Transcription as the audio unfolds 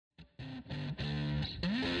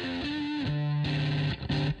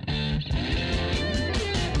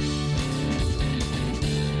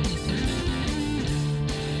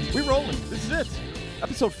it.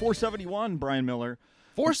 Episode 471, Brian Miller.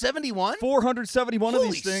 471? 471 Holy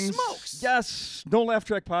of these things. Smokes. Yes. No Laugh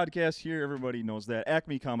Track podcast here. Everybody knows that.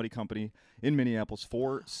 Acme Comedy Company in Minneapolis,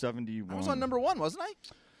 471. I was on number one, wasn't I?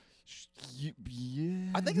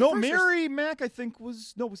 Yeah. I think no, the first Mary Mac, I think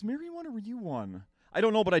was Mary one or were you one? I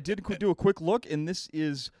don't know, but I did do a quick look, and this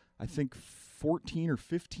is, I think, 14 or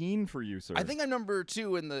 15 for you, sir. I think I'm number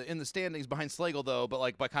two in the standings behind Slagle, though, but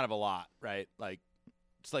like by kind of a lot, right? Like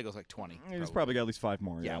Slagle's like 20. He's probably got at least 5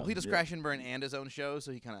 more. Yeah, well, he does Crash and Burn and his own show,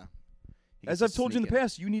 so he kind of. As I've told you in the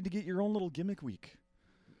past, you need to get your own little gimmick week.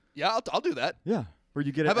 Yeah, I'll do that. Yeah, where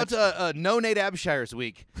you get. How about no Nate Abshire's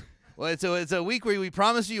week? Well, it's a week where we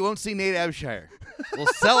promise you won't see Nate Abshire. We'll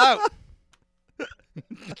sell out.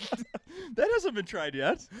 That hasn't been tried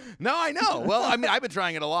yet. No, I know. Well, I mean, I've been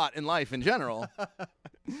trying it a lot in life in general.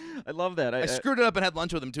 I love that. I screwed it up and had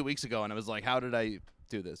lunch with him 2 weeks ago, and I was like, how did I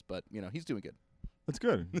do this? But, you know, he's doing good. That's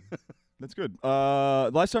good. That's good.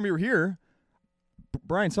 Last time you were here,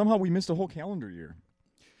 Brian, somehow we missed a whole calendar year.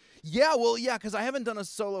 Yeah, well, yeah, because I haven't done a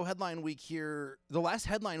solo headline week here. The last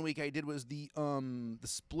headline week I did was the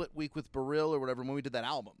split week with Baril or whatever when we did that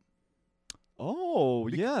album. Oh,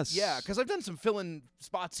 yes. Yeah, because I've done some fill-in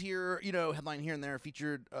spots here, you know, headline here and there,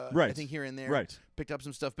 featured, right. I think, here and there. Right. Picked up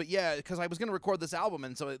some stuff. But, yeah, because I was going to record this album,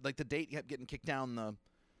 and so, like, the date kept getting kicked down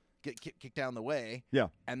the way. Yeah.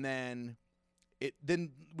 And then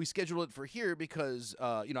we scheduled it for here because,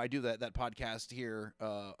 you know, I do that podcast here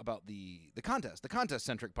about the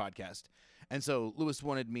contest-centric podcast. And so Lewis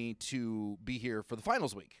wanted me to be here for the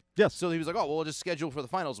finals week. Yes. So he was like, oh, well, we'll just schedule for the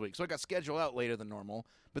finals week. So I got scheduled out later than normal.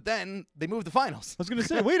 But then they moved the finals. I was going to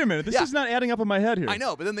say, wait a minute. This Yeah. is not adding up in my head here. I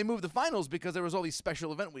know, but then they moved the finals because there was all these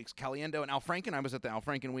special event weeks. Caliendo and Al Franken. I was at the Al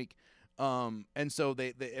Franken week. And so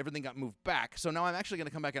they everything got moved back. So now I'm actually going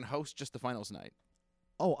to come back and host just the finals night.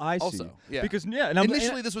 Oh, I see. Also, yeah. Because, yeah. And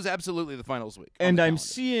initially, this was absolutely the finals week. And I'm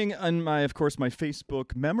seeing on my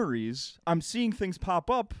Facebook memories, I'm seeing things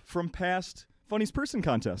pop up from past Funniest Person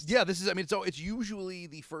contests. Yeah, this is. I mean, so it's usually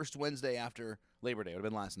the first Wednesday after Labor Day. It would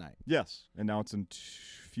have been last night. Yes, and now it's in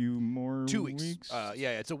few more 2 weeks. weeks.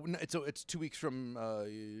 Yeah, it's 2 weeks from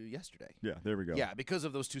yesterday. Yeah, there we go. Yeah, because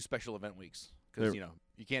of those two special event weeks. Because you know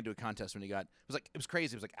you can't do a contest when you got. It was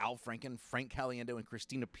crazy. It was like Al Franken, Frank Caliendo, and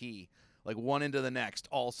Christina P. Like one into the next,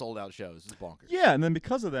 all sold out shows. It's bonkers. Yeah, and then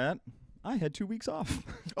because of that, I had 2 weeks off.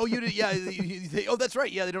 Oh, you did? Yeah. Oh, that's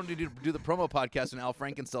right. Yeah, they don't need to do the promo podcast, and Al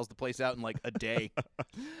Franken sells the place out in like a day.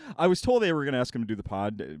 I was told they were going to ask him to do the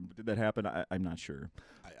pod. Did that happen? I'm not sure.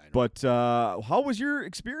 I don't But how was your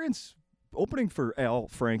experience opening for Al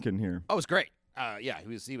Franken here? Oh, it was great. Yeah,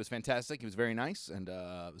 he was fantastic. He was very nice, and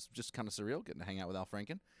it was just kind of surreal getting to hang out with Al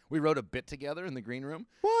Franken. We wrote a bit together in the green room.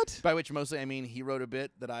 What? By which mostly I mean he wrote a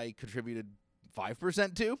bit that I contributed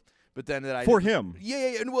 5% to, but then that I For him?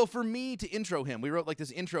 Yeah, and well, for me to intro him, we wrote like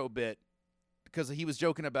this intro bit because he was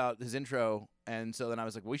joking about his intro, and so then I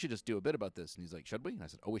was like, well, we should just do a bit about this, and he's like, should we? And I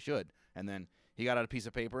said, oh, we should. And then he got out a piece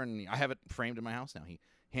of paper, and I have it framed in my house now. He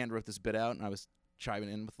hand wrote this bit out, and I was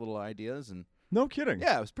chiming in with little ideas, and No kidding.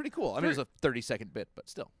 yeah, it was pretty cool. I mean, it was a 30-second bit, but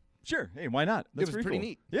still. Sure. Hey, why not? That's It was pretty cool.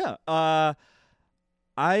 neat. Yeah.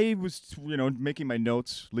 I was, making my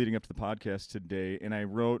notes leading up to the podcast today, and I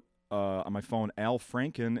wrote on my phone Al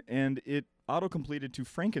Franken, and it auto-completed to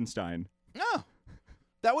Frankenstein. Oh,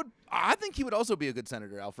 I think he would also be a good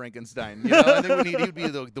senator, Al Frankenstein. You know, I think he would be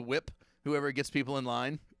the whip, whoever gets people in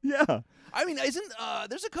line. Yeah. I mean,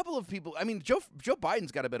 there's a couple of people. I mean, Joe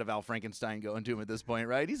Biden's got a bit of Al Frankenstein going to him at this point,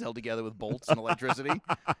 right? He's held together with bolts and electricity.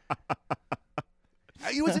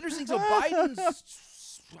 What's interesting, so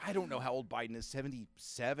Biden's, I don't know how old Biden is,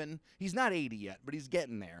 77. He's not 80 yet, but he's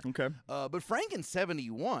getting there. Okay. But Franken's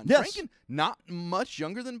 71. Yes. Franken, not much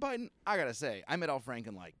younger than Biden. I got to say, I met Al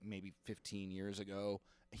Franken like maybe 15 years ago.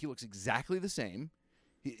 He looks exactly the same.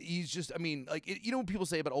 He's just, I mean, like, you know what people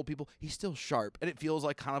say about old people? He's still sharp, and it feels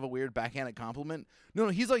like kind of a weird backhanded compliment. No,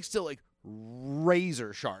 he's like still like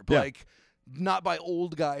razor sharp. Yeah. Like, not by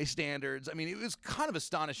old guy standards. I mean, it was kind of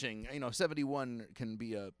astonishing. 71 can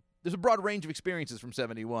be there's a broad range of experiences from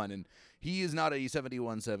 71, and he is not a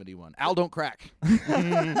 71. Al, don't crack.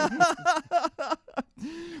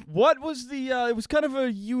 What was it was kind of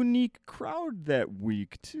a unique crowd that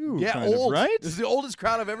week, too. Yeah, kind old. Of, right? This is the oldest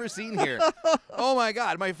crowd I've ever seen here. Oh, my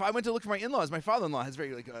God. I went to look for my in-laws. My father-in-law has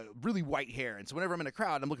very, really white hair. And so whenever I'm in a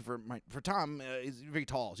crowd, I'm looking for Tom. He's very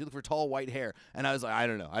tall. So you look for tall, white hair. And I was like, I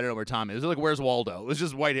don't know where Tom is. It was like, where's Waldo? It was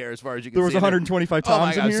just white hair as far as you can see. There was 125 Toms oh,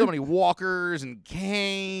 my God. in here? So many walkers and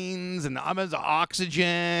canes and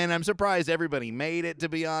oxygen. I'm surprised everybody made it, to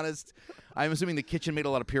be honest. I'm assuming the kitchen made a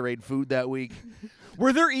lot of pureed food that week.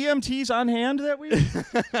 Were there EMTs on hand that week?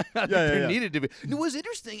 There needed to be. It was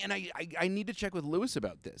interesting, and I need to check with Lewis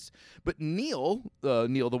about this. But Neil,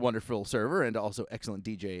 the wonderful server and also excellent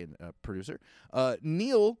DJ and producer,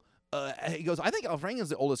 Neil, he goes, I think Al Franken's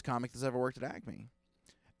the oldest comic that's ever worked at Acme.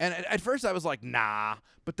 And at first I was like, nah.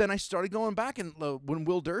 But then I started going back, and when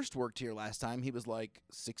Will Durst worked here last time, he was like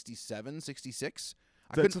 67, 66.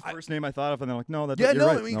 That's the first name I thought of, and then I'm like, no, that's yeah, you're no,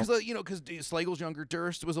 right. I mean, because Slagle's younger.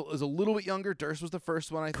 Durst was a little bit younger. Durst was the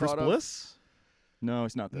first one I Chris thought of. Bliss? No,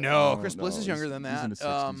 he's not that. No, Chris Bliss is younger than that. He's in his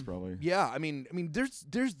 60s probably. Yeah, I mean, there's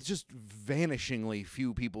just vanishingly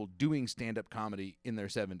few people doing stand-up comedy in their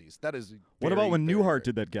 70s. That is. What about when Newhart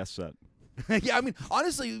did that guest set? Yeah, I mean,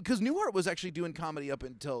 honestly, because Newhart was actually doing comedy up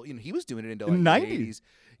until he was doing it until in like the 80s.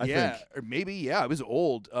 I yeah, think. or maybe it was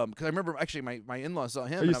old. Because I remember actually my in-laws saw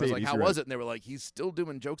him, Oh, and you I was say like, 80s, "How you're was right. it?" And they were like, "He's still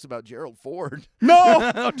doing jokes about Gerald Ford."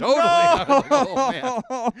 No, totally. No! I was like,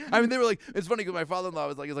 oh man. I mean, they were like, it's funny because my father-in-law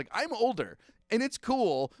was like, I'm older, and it's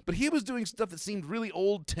cool, but he was doing stuff that seemed really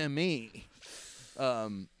old to me.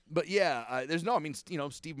 But yeah, there's no. I mean,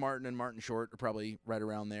 Steve Martin and Martin Short are probably right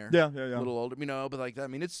around there. Yeah. A little older, but like that. I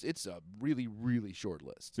mean, it's a really, really short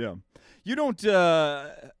list. Yeah. You don't.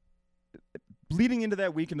 Leading into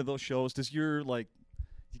that week into those shows, does your you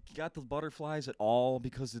got the butterflies at all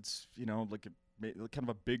because it's like kind of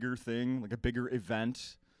a bigger thing, like a bigger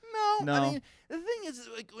event? No. I mean, the thing is,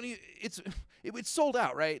 like when it's sold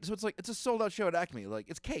out, right? So it's a sold out show at Acme. Like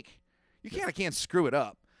it's cake. You can't screw it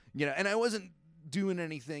up, And I wasn't doing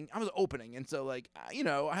anything. I was opening, and so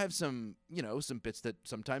I have some some bits that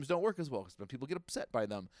sometimes don't work as well because people get upset by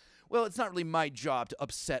them. Well, it's not really my job to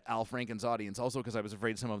upset Al Franken's audience, also because I was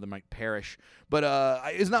afraid some of them might perish. But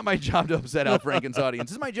it's not my job to upset Al Franken's audience.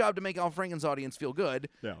 It's my job to make Al Franken's audience feel good,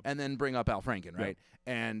 and then bring up Al Franken, right?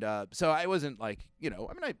 Yeah. And so I wasn't I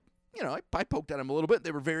poked at him a little bit.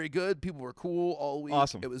 They were very good. People were cool all week.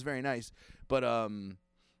 Awesome. It was very nice. But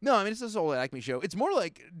no, I mean, it's a whole Acme show. It's more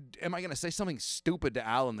like, am I going to say something stupid to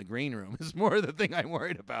Al in the green room? Is more the thing I'm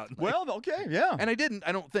worried about. Well, okay, yeah. And I didn't.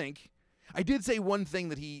 I don't think. I did say one thing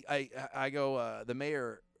that I go, the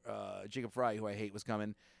mayor, Jacob Fry, who I hate, was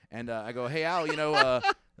coming. And I go, hey, Al,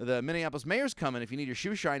 the Minneapolis mayor's coming. If you need your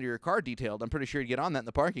shoe shined or your car detailed, I'm pretty sure you'd get on that in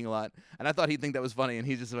the parking lot. And I thought he'd think that was funny. And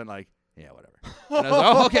he just went like, yeah, whatever. And I was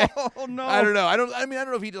like, oh, okay. Oh, no. I don't know. I don't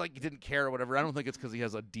know if he didn't care or whatever. I don't think it's because he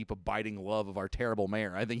has a deep, abiding love of our terrible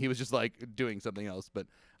mayor. I think he was just doing something else. But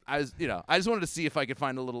I just wanted to see if I could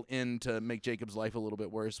find a little in to make Jacob's life a little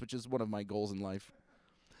bit worse, which is one of my goals in life.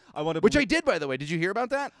 Which I did, by the way. Did you hear about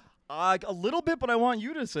that? A little bit, but I want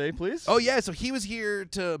you to say, please. Oh, yeah. So he was here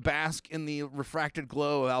to bask in the refracted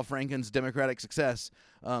glow of Al Franken's Democratic success.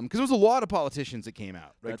 Because there was a lot of politicians that came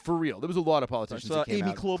out, right? For real. There was a lot of politicians that came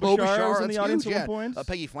Amy out. Klobuchar was in the audience huge, at one point.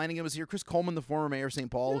 Peggy Flanagan was here. Chris Coleman, the former mayor of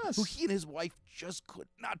St. Paul, Yes. who he and his wife just could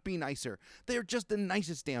not be nicer. They're just the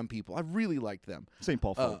nicest damn people. I really liked them. St.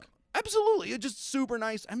 Paul folk. Absolutely. It's just super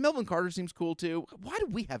nice. And Melvin Carter seems cool, too. Why do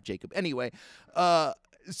we have Jacob? Anyway,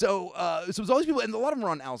 so it was all these people, and a lot of them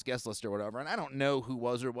were on Al's guest list or whatever, and I don't know who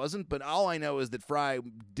was or wasn't, but all I know is that Fry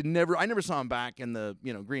I never saw him back in the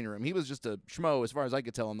green room. He was just a schmo as far as I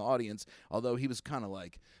could tell in the audience, although he was kind of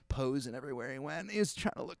posing everywhere he went. He was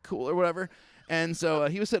trying to look cool or whatever, and so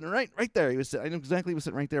he was sitting right there. I know exactly he was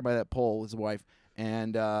sitting right there by that pole with his wife,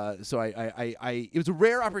 and so it was a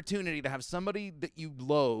rare opportunity to have somebody that you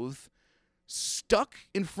loathe stuck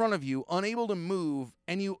in front of you, unable to move,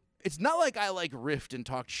 and it's not like I riffed and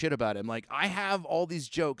talked shit about him. I have all these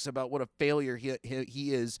jokes about what a failure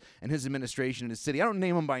he is and his administration in his city. I don't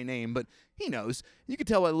name him by name, but he knows. You could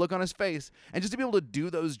tell by the look on his face. And just to be able to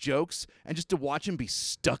do those jokes and just to watch him be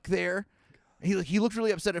stuck there. He looked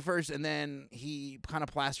really upset at first, and then he kind of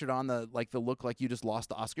plastered on the look like you just lost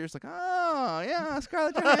the Oscars. Oh, yeah,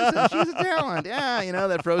 Scarlett Johansson, she's a talent. Yeah,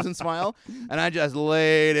 that frozen smile. And I just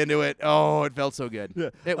laid into it. Oh, it felt so good.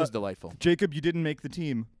 Yeah. It was delightful. Jacob, you didn't make the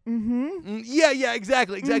team. Mm-hmm. Yeah,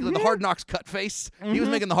 exactly. Mm-hmm. The Hard Knocks cut face. Mm-hmm. He was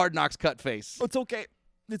making the Hard Knocks cut face. It's okay.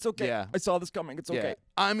 It's okay. Yeah. I saw this coming. It's okay.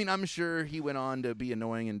 I mean, I'm sure he went on to be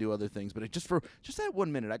annoying and do other things, but just that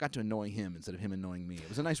 1 minute, I got to annoy him instead of him annoying me. It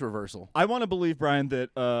was a nice reversal. I want to believe, Brian,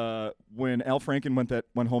 that when Al Franken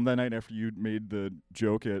went home that night after you made the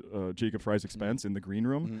joke at Jacob Fry's expense in the green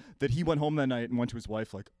room, that he went home that night and went to his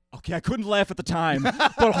wife okay, I couldn't laugh at the time,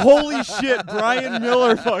 but holy shit, Brian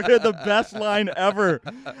Miller fucking had the best line ever.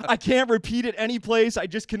 I can't repeat it any place. I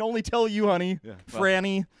just can only tell you, honey,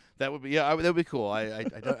 Franny. That would be that would be cool. I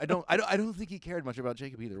don't think he cared much about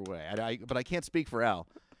Jacob either way. But I can't speak for Al.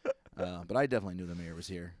 But I definitely knew the mayor was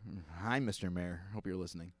here. Hi, Mr. Mayor. Hope you're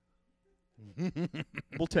listening.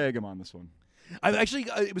 We'll tag him on this one. I actually,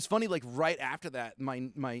 it was funny. Like right after that, my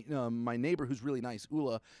neighbor, who's really nice,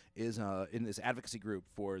 Ula, is in this advocacy group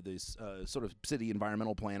for this sort of city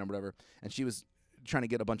environmental plan or whatever, and she was trying to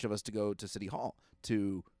get a bunch of us to go to City Hall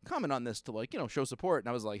to comment on this, to like show support. And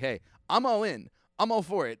I was like, hey, I'm all in. I'm all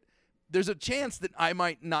for it. There's a chance that I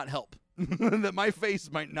might not help. That my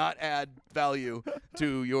face might not add value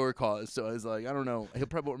to your cause. So I was like, I don't know. He'll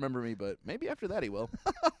probably won't remember me, but maybe after that he will.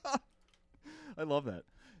 I love that.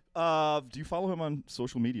 Do you follow him on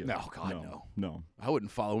social media? No, God, no. I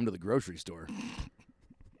wouldn't follow him to the grocery store.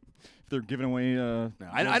 If they're giving away, no,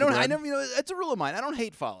 I don't. I never. It's a rule of mine. I don't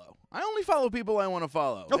hate follow. I only follow people I want to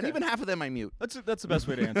follow. Okay. And even half of them I mute. That's the best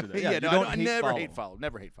way to answer that. Yeah, you no, don't I hate never follow. hate follow.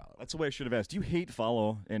 Never hate follow. That's the way I should have asked. Do you hate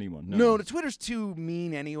follow anyone? No, the Twitter's too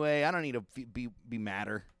mean anyway. I don't need to be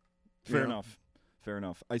madder. Fair enough. Fair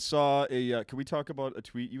enough. I saw a. Can we talk about a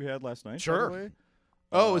tweet you had last night? Sure. By the way?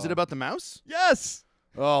 Oh, is it about the mouse? Yes.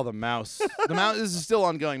 Oh, the mouse. The mouse. This is still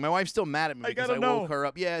ongoing. My wife's still mad at me because I know. woke her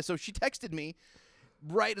up. Yeah, so she texted me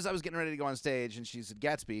right as I was getting ready to go on stage, and she said,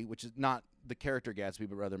 Gatsby, which is not the character Gatsby,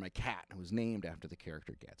 but rather my cat, who was named after the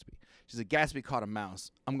character Gatsby. She said, Gatsby caught a mouse.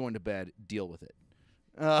 I'm going to bed. Deal with it.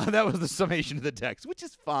 That was the summation of the text, which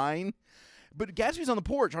is fine. But Gatsby's on the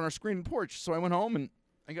porch, on our screen porch. So I went home and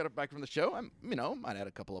I got back from the show. Might have had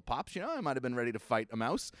a couple of pops. I might have been ready to fight a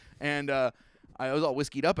mouse. And I was all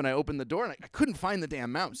whiskeyed up, and I opened the door, and I couldn't find the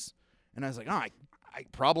damn mouse. And I was like, I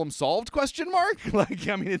problem solved, question mark? Like,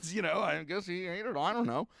 I mean, it's, I guess he ate it. I don't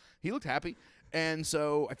know. He looked happy. And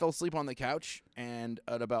so I fell asleep on the couch, and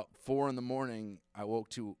at about 4 a.m, I woke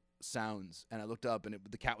to sounds, and I looked up, and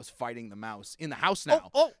the cat was fighting the mouse in the house now.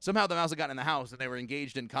 Oh. Somehow the mouse had gotten in the house, and they were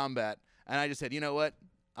engaged in combat. And I just said, you know what?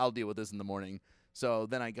 I'll deal with this in the morning. So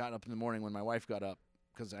then I got up in the morning when my wife got up,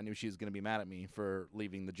 because I knew she was going to be mad at me for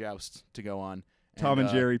leaving the joust to go on. Tom and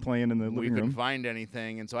Jerry playing in the living we room. couldn't find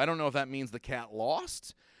anything, and so I don't know if that means the cat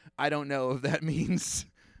lost. I don't know if that means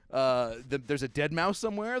there's a dead mouse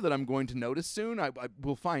somewhere that I'm going to notice soon. I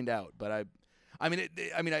will find out, but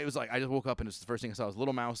it was like I just woke up and it's the first thing I saw was a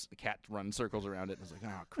little mouse, a cat running circles around it. And I was like,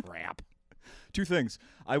 oh crap. Two things.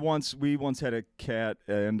 We once had a cat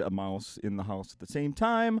and a mouse in the house at the same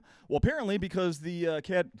time. Well, apparently because the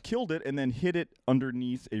cat killed it and then hid it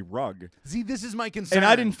underneath a rug. See, this is my concern. And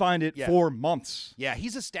I didn't find it for months. Yeah,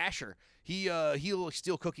 he's a stasher. He'll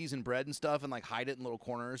steal cookies and bread and stuff and like hide it in little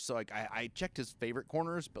corners. So like I checked his favorite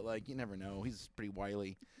corners, but like you never know. He's pretty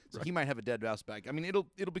wily. So he might have a dead mouse back. I mean, it'll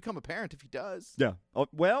become apparent if he does. Yeah. Oh,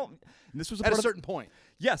 well, this was at a certain point.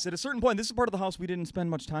 Yes, at a certain point. This is part of the house we didn't spend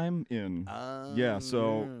much time in. Yeah,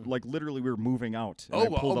 so like literally we were moving out. And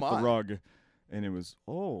I pulled up the rug, and it was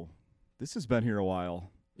this has been here a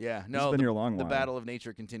while. Yeah, This has been here a long while. The battle of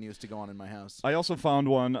nature continues to go on in my house. I also found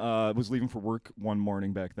one. Was leaving for work one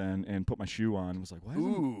morning back then, and put my shoe on. Was like,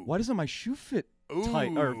 why doesn't my shoe fit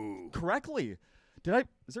tight or correctly?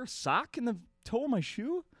 Is there a sock in the toe of my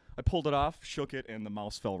shoe? I pulled it off, shook it, and the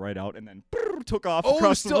mouse fell right out, and then took off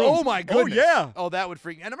across the room. Oh my goodness! Oh yeah! Oh, that would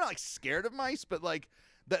freak me. And I'm not like scared of mice, but like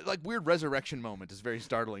that weird resurrection moment is very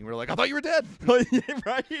startling. We're like, I thought you were dead.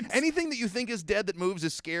 Right? Anything that you think is dead that moves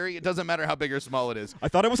is scary. It doesn't matter how big or small it is. I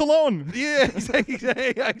thought I was alone. Yeah,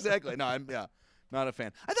 exactly. No, I'm not a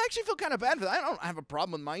fan. I actually feel kind of bad for that. I don't have a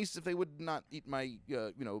problem with mice if they would not eat my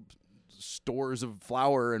stores of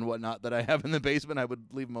flour and whatnot that I have in the basement. I would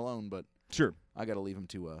leave them alone, but. Sure. I gotta leave him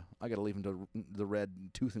to the red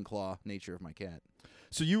tooth and claw nature of my cat.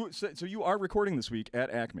 So you are recording this week at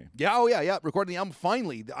Acme. Yeah. Recording the album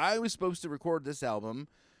finally. I was supposed to record this album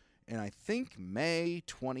in I think May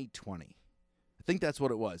 2020. I think that's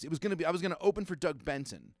what it was. It was gonna be. I was gonna open for Doug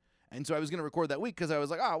Benson, and so I was gonna record that week because I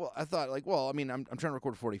was like, I'm trying to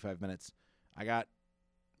record 45 minutes. I got.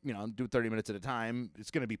 I'm doing 30 minutes at a time. It's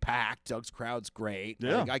going to be packed. Doug's crowd's great.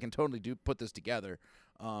 Yeah. I can totally put this together.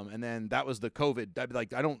 And then that was the COVID.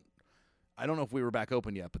 I don't know if we were back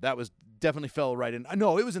open yet, but that was definitely fell right in.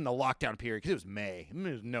 No, it was in the lockdown period because it was May.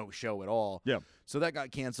 There was no show at all. Yeah. So that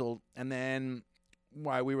got canceled. And then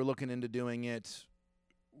while we were looking into doing it,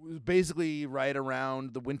 was basically right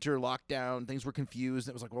around the winter lockdown. Things were confused.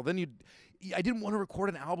 It was like, well, then I didn't want to record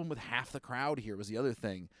an album with half the crowd here was the other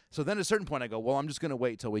thing. So then at a certain point I go, well, I'm just going to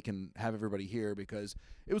wait till we can have everybody here because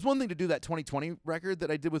it was one thing to do that 2020 record that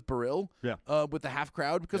I did with Baril with the half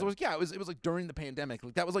crowd because it was like during the pandemic.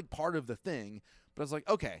 Like that was like part of the thing. But I was like,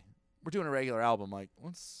 okay, we're doing a regular album. Like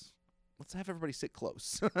let's have everybody sit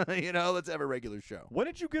close. Let's have a regular show. When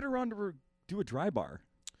did you get around to do a dry bar?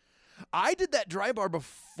 I did that dry bar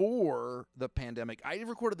before the pandemic. I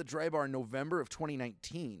recorded the dry bar in November of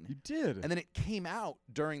 2019. You did. And then it came out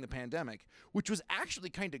during the pandemic, which was actually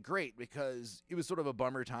kind of great because it was sort of a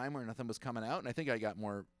bummer time where nothing was coming out. And I think I got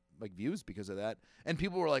more like views because of that. And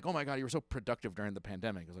people were like, "Oh my god, you were so productive during the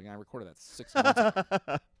pandemic." I was like, "I recorded that 6 months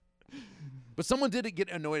ago." But someone did get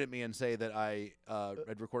annoyed at me and say that I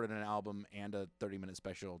had recorded an album and a 30-minute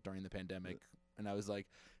special during the pandemic, and I was like,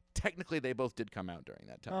 technically they both did come out during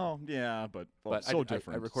that time. Oh yeah, but I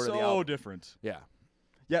different. recorded so the album. different. Yeah.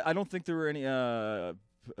 Yeah, I don't think there were any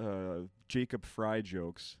Jacob Fry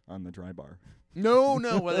jokes on the Dry Bar. No.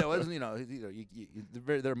 Well, it wasn't.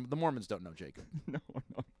 The Mormons don't know Jacob. No,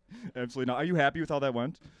 absolutely not. Are you happy with how that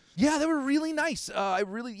went? Yeah, they were really nice. I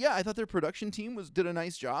thought their production team did a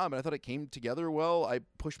nice job, and I thought it came together well. I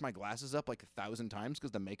pushed my glasses up like 1,000 times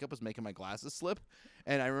because the makeup was making my glasses slip,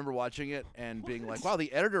 and I remember watching it and being like, "Wow,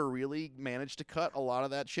 the editor really managed to cut a lot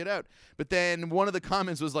of that shit out." But then one of the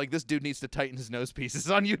comments was like, "This dude needs to tighten his nose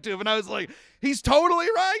pieces on YouTube," and I was like, "He's totally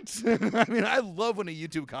right." I mean, I love when a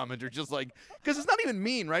YouTube commenter just like, because it's not even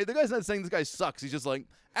mean, right? The guy's not saying this guy sucks. He's just like,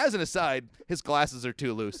 as an aside, his glasses are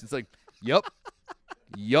too loose. It's like, yup.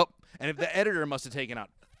 And if the editor must have taken out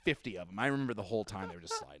 50 of them, I remember the whole time they were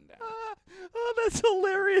just sliding down. Oh, that's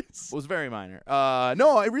hilarious. It was very minor.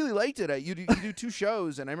 No, I really liked it. You do 2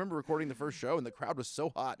 shows, and I remember recording the first show, and the crowd was so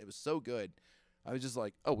hot. It was so good. I was just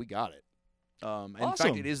like, oh, we got it. In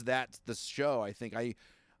fact, it is the show. I think I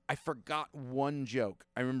forgot one joke.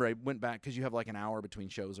 I remember I went back because you have like an hour between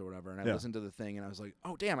shows or whatever, and I listened to the thing, and I was like,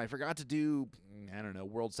 oh, damn, I forgot to do, I don't know,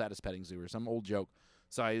 World's Saddest Petting Zoo or some old joke.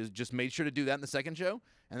 So I just made sure to do that in the second show,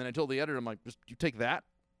 and then I told the editor, I'm like, just you take that,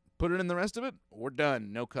 put it in the rest of it, we're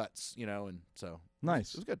done, no cuts, and so.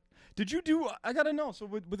 Nice. It was good. Did you do, I got to know, so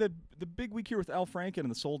with the big week here with Al Franken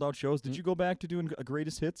and the sold-out shows, did you go back to doing a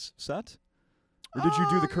greatest hits set? Or did you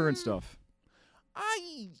do the current stuff?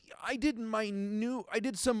 I did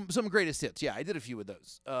some greatest hits. Yeah, I did a few of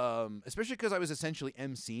those. Especially because I was essentially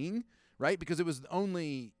emceeing, right? Because it was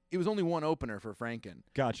only one opener for Franken.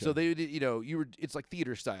 Gotcha. So they did, it's like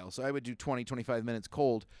theater style. So I would do 20, 25 minutes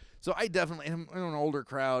cold. So I definitely am an older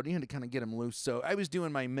crowd. You had to kind of get them loose. So I was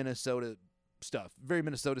doing my Minnesota stuff, very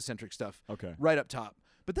Minnesota centric stuff. Okay. Right up top.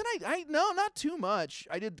 But then no, not too much.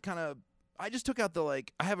 I just took out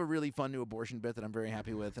I have a really fun new abortion bit that I'm very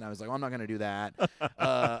happy with, and I was like, well, I'm not going to do that.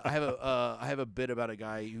 I have a bit about a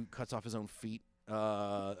guy who cuts off his own feet.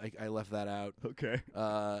 I left that out. Okay.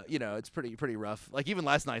 It's pretty rough. Like even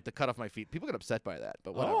last night, the cut off my feet, people get upset by that,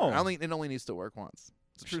 but whatever. Oh. It only needs to work once.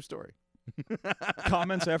 It's a true story.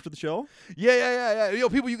 Comments after the show? Yeah. You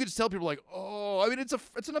could just tell people like, oh, I mean, it's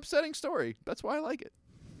an upsetting story. That's why I like it.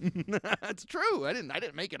 It's true. I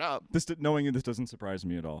didn't make it up. Knowing this doesn't surprise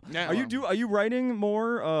me at all. Yeah, Are you writing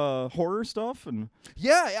more horror stuff? And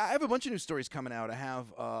yeah, I have a bunch of new stories coming out. I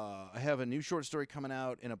have a new short story coming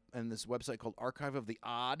out in this website called Archive of the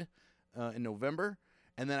Odd in November.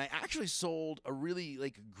 And then I actually sold a really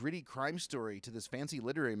gritty crime story to this fancy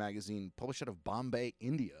literary magazine published out of Bombay,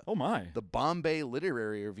 India. Oh my. The Bombay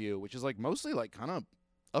Literary Review, which is mostly kind of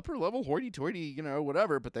upper level hoity-toity,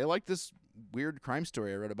 whatever, but they like this weird crime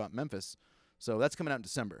story I wrote about Memphis. So that's coming out in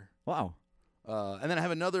December. Wow. And then I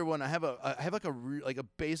have another one. I have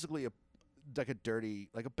basically a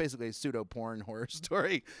pseudo porn horror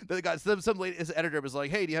story that got some lady, his editor was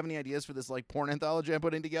like, "Hey, do you have any ideas for this porn anthology I'm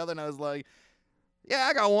putting together?" And I was like, "Yeah,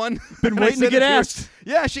 I got one." Been waiting to get asked.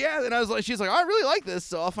 Yeah, she has, and she's like, "I really like this,"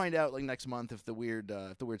 so I'll find out next month if the weird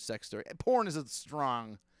sex story. Porn is a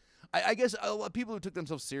strong. I guess a lot of people who took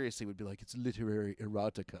themselves seriously would be like, it's literary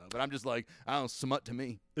erotica. But I'm just like, I don't know, smut to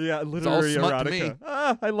me. Yeah, literary erotica. To me.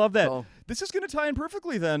 I love that. So, this is going to tie in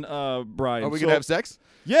perfectly then, Brian. Are we going to have sex?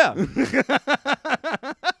 Yeah.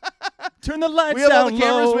 Turn the lights down. We have all the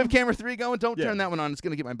cameras. Low. We have camera 3 going. Don't turn that one on. It's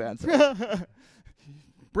going to get my bad side.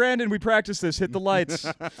 Brandon, we practiced this. Hit the lights.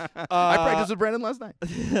 I practiced with Brandon last night.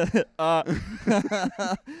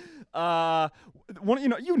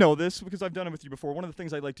 You know this because I've done it with you before. One of the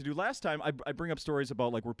things I like to do last time, I bring up stories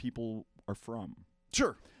about where people are from.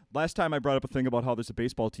 Sure. Last time I brought up a thing about how there's a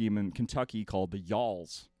baseball team in Kentucky called the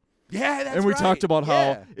Y'alls. Yeah, that's right. And we talked about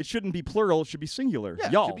how it shouldn't be plural, it should be singular.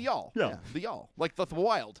 Yeah, y'all. It should be y'all. Yeah, the y'all. Like the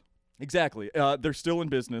Wild. Exactly. They're still in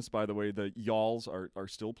business, by the way. The Y'alls are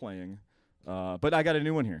still playing. But I got a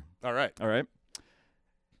new one here. All right.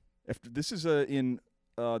 This is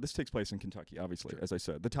this takes place in Kentucky, obviously, as I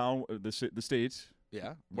said. The town, the state.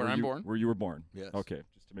 Yeah, where I'm born. Where you were born. Yes. Okay,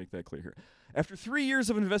 just to make that clear here. After 3 years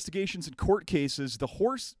of investigations and court cases, the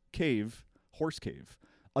Horse Cave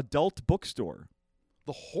adult bookstore.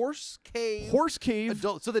 The Horse Cave. Horse Cave.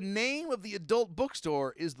 Adult. So the name of the adult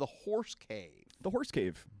bookstore is the Horse Cave. The Horse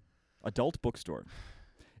Cave. Adult bookstore.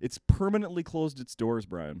 It's permanently closed its doors,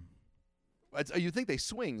 Brian. You think they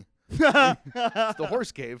swing? It's the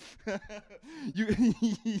Horse Cave.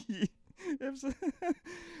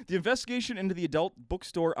 The investigation into the adult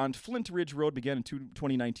bookstore on Flint Ridge Road began in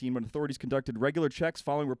 2019 when authorities conducted regular checks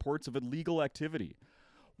following reports of illegal activity.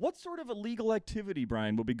 What sort of illegal activity,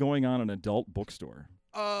 Brian, will be going on in an adult bookstore?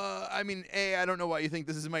 I mean, I don't know why you think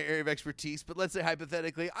this is my area of expertise, but let's say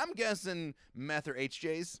hypothetically, I'm guessing meth or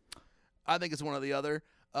HJs. I think it's one or the other.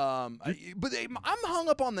 I'm hung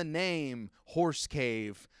up on the name Horse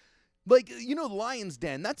Cave. Like, you know, Lion's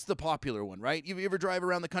Den, that's the popular one, right? You ever drive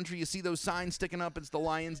around the country, you see those signs sticking up, it's the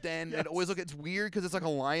Lion's Den. Yes. It always it's weird because it's like a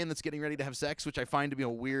lion that's getting ready to have sex, which I find to be a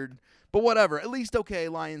weird, but whatever. At least, okay,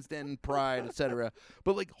 Lion's Den, Pride, etc.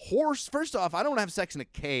 But like horse, first off, I don't have sex in a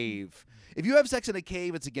cave. If you have sex in a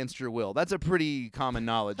cave, it's against your will. That's a pretty common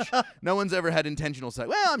knowledge. No one's ever had intentional sex.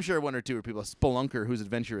 Well, I'm sure one or two are people, a spelunker who's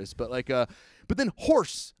adventurous, but like, but then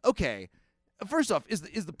horse, okay. First off, is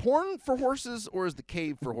the porn for horses or is the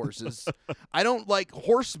cave for horses? I don't like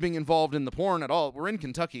horse being involved in the porn at all. We're in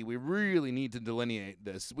Kentucky. We really need to delineate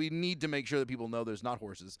this. We need to make sure that people know there's not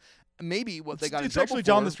horses. Maybe what they got in It's trouble actually for,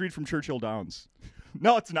 down the street from Churchill Downs.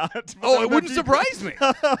 No, it's not. Oh, it wouldn't surprise me.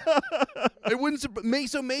 It wouldn't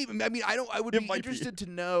so maybe. I mean, I would be interested to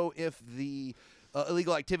know if the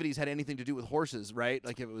illegal activities had anything to do with horses, right?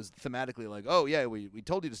 Like if it was thematically like, oh yeah, we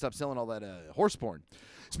told you to stop selling all that horse porn.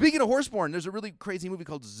 Speaking of horse porn, there's a really crazy movie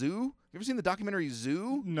called Zoo. You ever seen the documentary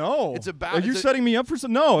Zoo? No. It's about. Are you setting me up for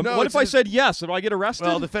some? No. No, What if I said yes? Do I get arrested?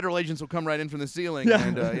 Well, the federal agents will come right in from the ceiling,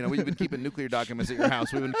 and we've been keeping nuclear documents at your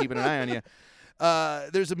house. We've been keeping an eye on you.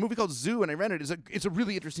 There's a movie called Zoo, and I rented it. It's a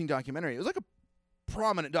really interesting documentary. It was like a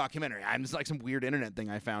prominent documentary. It's like some weird internet thing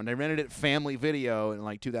I found. I rented it at Family Video in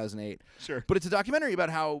like 2008. Sure. But it's a documentary about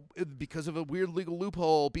how, because of a weird legal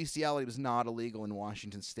loophole, bestiality was not illegal in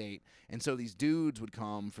Washington State, and so these dudes would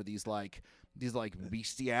come for these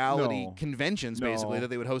bestiality conventions, basically, that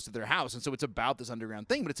they would host at their house. And so it's about this underground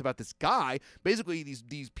thing, but it's about this guy. Basically,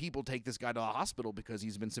 these people take this guy to the hospital because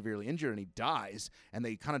he's been severely injured and he dies, and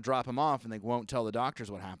they kind of drop him off and they won't tell the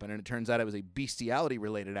doctors what happened. And it turns out it was a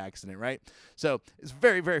bestiality-related accident, right? So it's a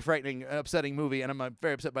very, very frightening, upsetting movie, and I'm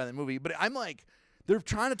very upset by the movie. But I'm like, they're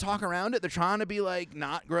trying to talk around it. They're trying to be like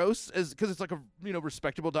not gross, because it's like a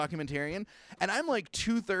respectable documentarian. And I'm like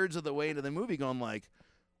 2/3 of the way into the movie going like,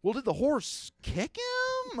 well, did the horse kick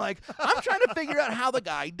him? Like, I'm trying to figure out how the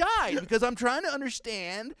guy died, because I'm trying to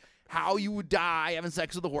understand how you would die having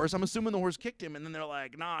sex with the horse. I'm assuming the horse kicked him, and then they're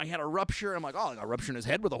like, nah, he had a rupture. I'm like, oh, he got a rupture in his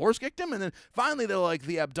head where the horse kicked him? And then finally they're like,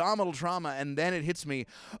 the abdominal trauma, and then it hits me,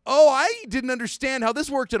 oh, I didn't understand how this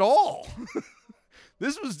worked at all.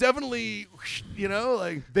 This was definitely,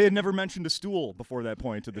 like... They had never mentioned a stool before that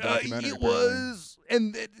point to the documentary.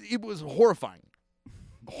 It was horrifying.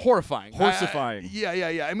 Horsifying.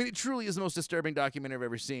 Yeah. I mean, it truly is the most disturbing documentary I've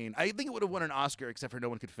ever seen. I think it would have won an Oscar, except for no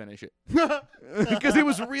one could finish it. Because it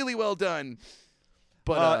was really well done.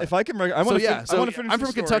 But if I can... I want to finish I'm from the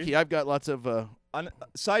story. Kentucky. I've got lots of... On a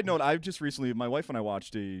side note, I've just recently, my wife and I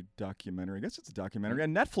watched a documentary. I guess it's a documentary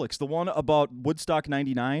on Netflix. The one about Woodstock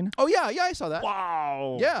 99. Oh, yeah, I saw that.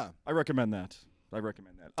 Wow. Yeah. I recommend that.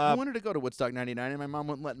 I wanted to go to Woodstock 99, and my mom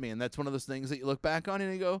wouldn't let me. And that's one of those things that you look back on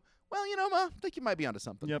and you go, well, Ma, I think you might be onto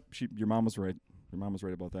something. Yep, your mom was right. Your mom was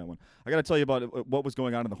right about that one. I got to tell you about what was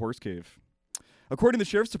going on in the horse cave. According to the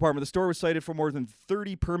Sheriff's Department, the store was cited for more than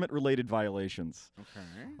 30 permit-related violations.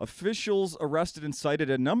 Okay. Officials arrested and cited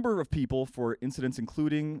a number of people for incidents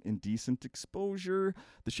including indecent exposure.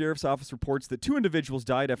 The Sheriff's Office reports that 2 individuals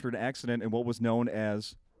died after an accident in what was known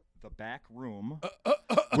as the back room,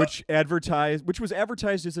 which was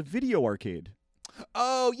advertised as a video arcade.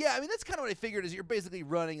 Oh, yeah. I mean, that's kind of what I figured, is you're basically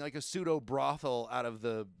running like a pseudo brothel out of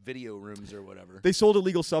the video rooms or whatever. They sold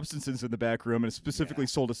illegal substances in the back room, and specifically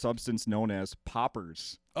sold a substance known as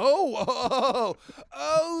poppers. Oh,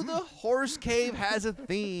 the horse cave has a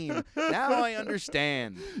theme. Now I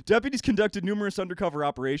understand. Deputies conducted numerous undercover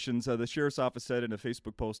operations, the Sheriff's Office said in a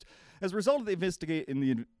Facebook post. As a result of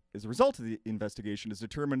the investigation, it's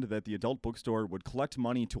determined that the adult bookstore would collect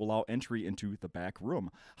money to allow entry into the back room.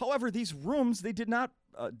 However, these rooms, they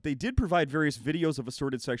did provide various videos of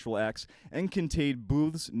assorted sexual acts and contained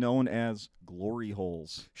booths known as glory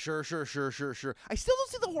holes. Sure. I still don't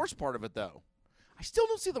see the horse part of it, though. I still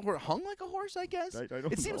don't see the horse hung like a horse, I guess. I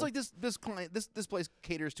don't it seems know. like this place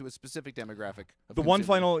caters to a specific demographic. The one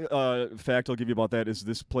final fact I'll give you about that is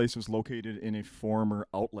this place was located in a former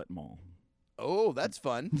outlet mall. Oh, that's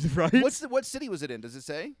fun. Right? What city was it in? Does it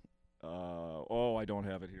say? I don't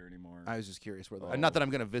have it here anymore. I was just curious where. Not that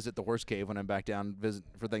I'm going to visit the horse cave when I'm back down visit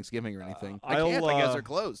for Thanksgiving or anything. I can't. I guess they're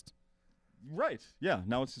closed. Right. Yeah.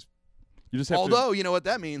 Now it's just. You just have Although, you know what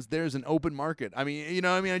that means? There's an open market. I mean,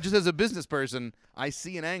 just as a business person, I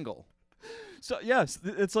see an angle. So yes,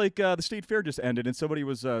 it's like the state fair just ended, and somebody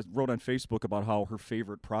was wrote on Facebook about how her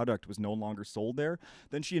favorite product was no longer sold there.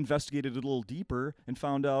 Then she investigated a little deeper and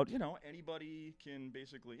found out, anybody can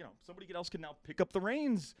basically, somebody else can now pick up the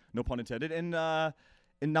reins, no pun intended, and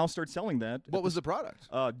now start selling that. What was the product?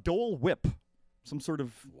 Dole Whip, some sort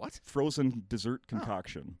of What? frozen dessert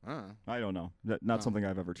concoction. I don't know. Not something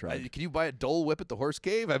I've ever tried. Can you buy a Dole Whip at the Horse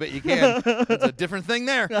Cave? I bet you can. It's a different thing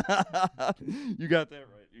there. You got that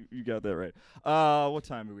right. You got that right. What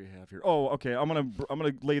time do we have here? Oh, okay. I'm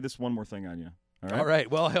gonna lay this one more thing on you. All right. All right.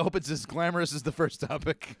 Well, I hope it's as glamorous as the first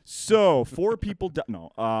topic. So 4 people.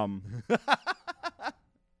 No.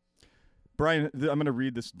 Brian, I'm gonna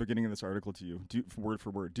read this beginning of this article to you, word for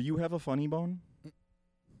word. Do you have a funny bone?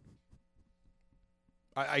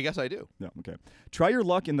 I guess I do. No. Okay. Try your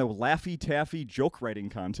luck in the Laffy Taffy joke writing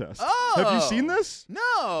contest. Oh. Have you seen this?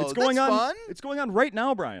 No. It's going that's on. Fun. It's going on right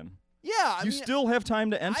now, Brian. Yeah. You still have time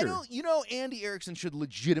to enter. I don't. Andy Erickson should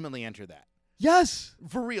legitimately enter that. Yes.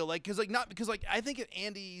 For real, because I think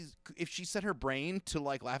if she set her brain to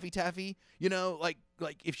like Laffy Taffy, like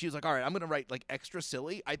if she was like, all right, I'm gonna write like extra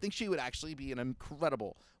silly, I think she would actually be an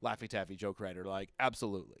incredible Laffy Taffy joke writer. Like,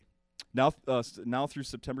 absolutely. Now through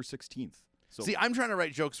September 16th. So See, I'm trying to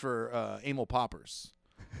write jokes for Amyl poppers.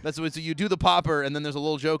 That's what. So you do the popper, and then there's a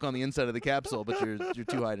little joke on the inside of the capsule, but you're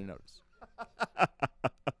too high to notice.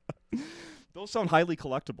 Those sound highly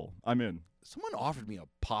collectible. I'm in. Someone offered me a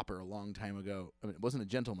popper a long time ago. I mean, it wasn't a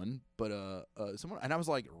gentleman, but someone, and I was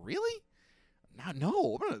like, really?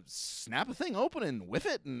 No, I'm gonna snap a thing open and whiff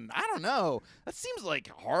it, and I don't know. That seems like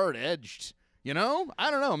hard edged. I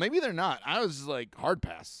don't know. Maybe they're not. I was like, hard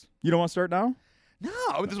pass. You don't want to start now?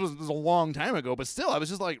 No, this was a long time ago, but still, I was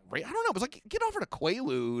just like, I don't know. It was like, get offered a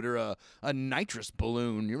Quaalude or a nitrous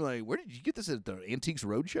balloon. You're like, where did you get this at the Antiques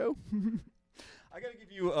Roadshow? I gotta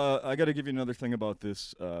give you another thing about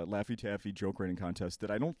this Laffy Taffy joke writing contest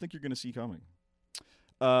that I don't think you're gonna see coming.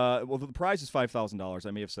 Well, the prize is $5,000.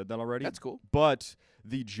 I may have said that already. That's cool. But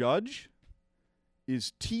the judge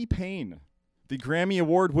is T-Pain, the Grammy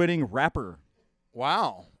Award-winning rapper.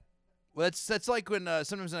 Wow. Well, that's like when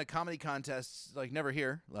sometimes in a comedy contest, like never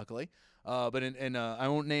here, luckily. But in I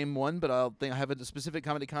won't name one, but I have a specific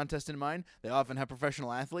comedy contest in mind. They often have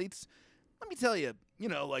professional athletes. Let me tell you,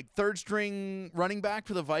 like third string running back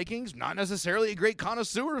for the Vikings, not necessarily a great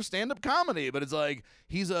connoisseur of stand-up comedy, but it's like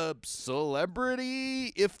he's a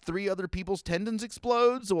celebrity if 3 other people's tendons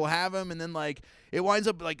explode, so we'll have him, and then like it winds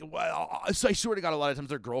up like, so I swear to God, a lot of times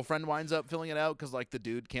their girlfriend winds up filling it out because like the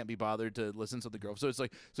dude can't be bothered to listen to the girl. So it's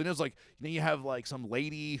like, you have like some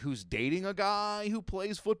lady who's dating a guy who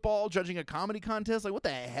plays football, judging a comedy contest. Like, what the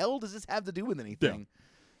hell does this have to do with anything? Yeah.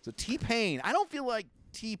 So T-Pain, I don't feel like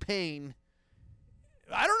T-Pain.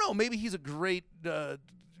 I don't know. Maybe he's a great, fan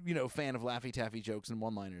of Laffy Taffy jokes and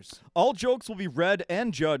one-liners. All jokes will be read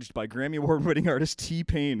and judged by Grammy Award-winning artist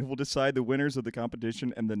T-Pain, who will decide the winners of the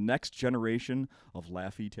competition and the next generation of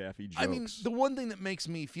Laffy Taffy jokes. I mean, the one thing that makes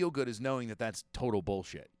me feel good is knowing that that's total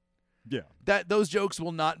bullshit. Yeah. That those jokes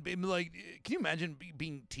will not be like. Can you imagine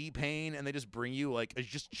being T-Pain and they just bring you like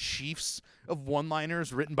just chiefs of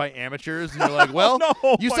one-liners written by amateurs, and you're like, well,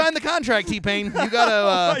 you signed the contract, T-Pain. You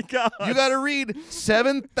gotta, you gotta read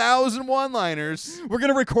 7,000 one-liners. We're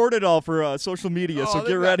gonna record it all for social media, so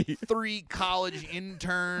get ready. 3 college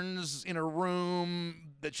interns in a room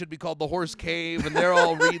that should be called the Horse Cave, and they're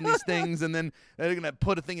all reading these things, and then they're gonna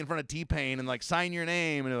put a thing in front of T-Pain and like sign your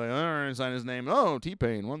name, and they're like, all right, sign his name. Oh,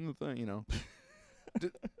 T-Pain, one of the thing,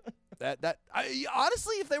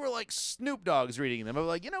 honestly, if they were like Snoop Dogg's reading them, I'd be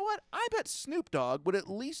like, you know what? I bet Snoop Dogg would at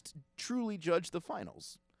least truly judge the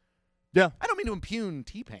finals. Yeah. I don't mean to impugn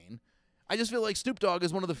T-Pain. I just feel like Snoop Dogg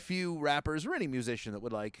is one of the few rappers or any musician that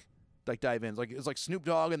would like dive in. It's like Snoop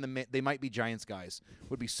Dogg and They Might Be Giants guys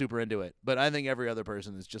would be super into it. But I think every other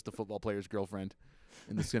person is just a football player's girlfriend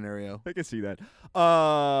in this scenario. I can see that.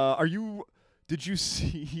 Did you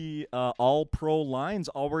see All Pro Lines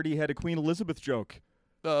already had a Queen Elizabeth joke?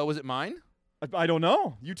 Was it mine? I don't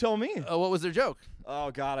know. You tell me. What was their joke?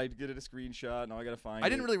 Oh, God, I get it a screenshot. Now I got to find it. I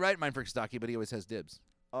didn't really write mine for Stocky, but he always has dibs.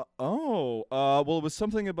 Well, it was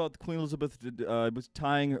something about Queen Elizabeth was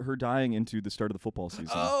tying her dying into the start of the football season.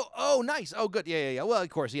 Oh, nice. Oh, good. Yeah. Well, of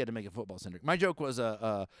course, he had to make it football-centric. My joke was,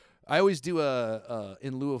 I always do a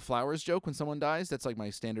in lieu of flowers joke when someone dies. That's like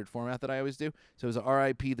my standard format that I always do. So it was a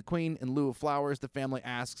R.I.P. the Queen. In lieu of flowers, the family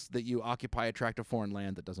asks that you occupy a tract of foreign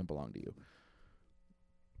land that doesn't belong to you.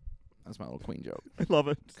 That's my little Queen joke. I love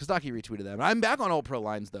it. Kostaki retweeted that. I'm back on All Pro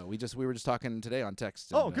Lines though. We were just talking today on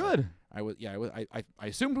text. And, good. I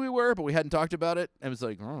assumed we were, but we hadn't talked about it. And it was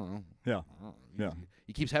like, oh, yeah.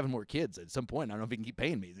 he keeps having more kids. At some point, I don't know if he can keep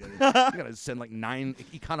paying me. He's gotta send like 9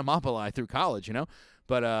 economopoli through college, you know.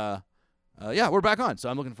 But yeah, we're back on, so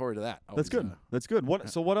I'm looking forward to that. That's good. That's good.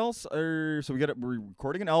 So what else? We're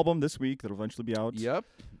recording an album this week that'll eventually be out. Yep.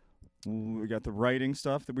 We got the writing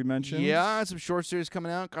stuff that we mentioned. Yeah, some short series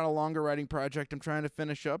coming out. Got a longer writing project I'm trying to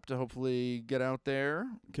finish up to hopefully get out there.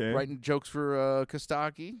 Okay. Writing jokes for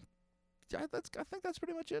Kostaki. I think that's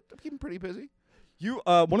pretty much it. I'm keeping pretty busy. You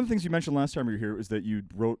one of the things you mentioned last time you were here is that you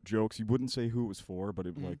wrote jokes. You wouldn't say who it was for, but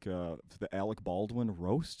the Alec Baldwin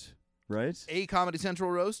roast, right? A Comedy Central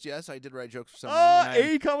roast. Yes, I did write jokes for someone.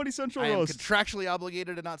 A Comedy Central roast. I am contractually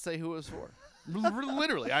obligated to not say who it was for.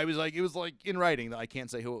 Literally, it was like in writing that I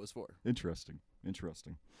can't say who it was for. Interesting.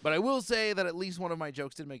 But I will say that at least one of my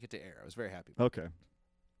jokes did make it to air. I was very happy. Okay.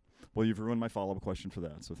 Well, you've ruined my follow-up question for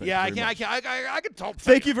that. So thank you. I can talk.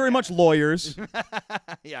 Thank you very much, lawyers.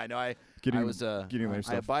 Yeah, I know. I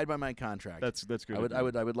stuff. abide by my contract. That's good. I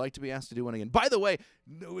would like to be asked to do one again. By the way,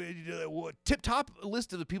 tip top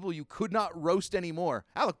list of the people you could not roast anymore.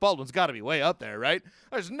 Alec Baldwin's got to be way up there, right?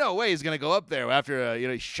 There's no way he's gonna go up there after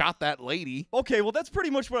he shot that lady. Okay, well that's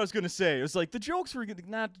pretty much what I was gonna say. It was like the jokes were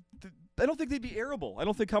not. I don't think they'd be airable. I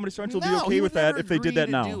don't think Comedy Central would be okay with that if they did that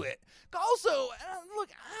now. Do it. Also, look,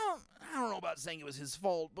 I don't know about saying it was his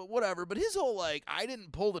fault, but whatever. But his whole I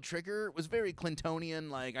didn't pull the trigger was very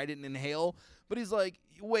Clintonian. I didn't inhale. But he's like,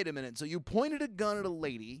 wait a minute. So you pointed a gun at a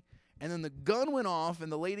lady, and then the gun went off,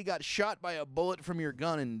 and the lady got shot by a bullet from your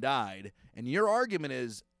gun and died. And your argument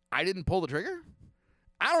is, I didn't pull the trigger?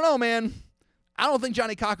 I don't know, man. I don't think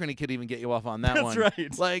Johnny Cochran could even get you off on that one.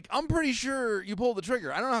 That's right. I'm pretty sure you pulled the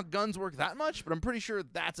trigger. I don't know how guns work that much, but I'm pretty sure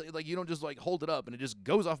that's you don't just hold it up and it just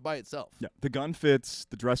goes off by itself. Yeah, the gun fits.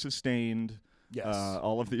 The dress is stained. Yes,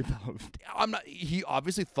 all of the above. He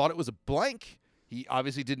obviously thought it was a blank. He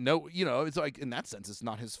obviously didn't know. It's in that sense, it's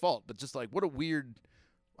not his fault. But just what a weird.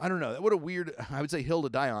 I don't know. What a weird, I would say hill to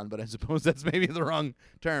die on, but I suppose that's maybe the wrong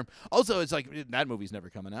term. Also, it's that movie's never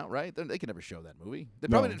coming out, right? They can never show that movie. They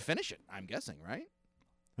probably didn't finish it, I'm guessing, right?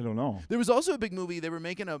 I don't know. There was also a big movie. They were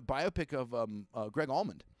making a biopic of Greg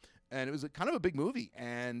Almond, and it was kind of a big movie.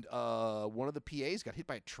 And one of the PAs got hit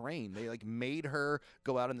by a train. They made her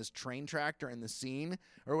go out on this train track during the scene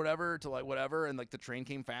or whatever to whatever, and the train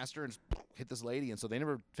came faster and just hit this lady. And so they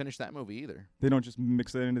never finished that movie either. They don't just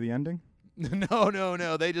mix that into the ending?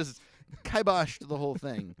 No. They just kiboshed the whole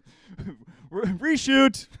thing.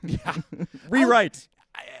 Reshoot. Yeah. Rewrite.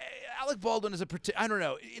 Alec Baldwin is I don't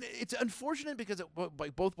know. It's unfortunate because it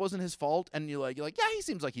both wasn't his fault, and you're like, yeah, he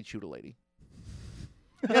seems like he'd shoot a lady.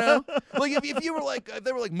 If you were if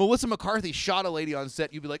they were Melissa McCarthy shot a lady on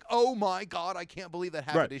set, you'd be like, oh my God, I can't believe that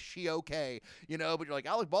happened. Right. Is she okay? But you're like,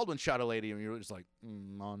 Alec Baldwin shot a lady, and you're just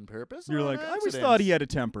on purpose. You're like, I always thought he had a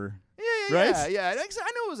temper. Yeah. Right? Yeah. I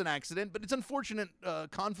know it was an accident, but it's unfortunate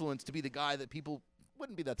confluence to be the guy that people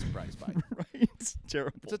wouldn't be that surprised by. Right? It's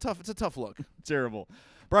terrible. It's a tough look. Terrible.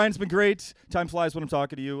 Brian, it's been great. Time flies when I'm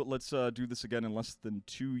talking to you. Let's do this again in less than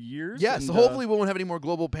 2 years. Yes, so hopefully we won't have any more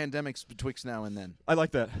global pandemics betwixt now and then. I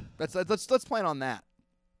like that. Let's plan on that.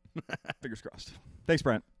 Fingers crossed. Thanks,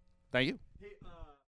 Brian. Thank you. Hey,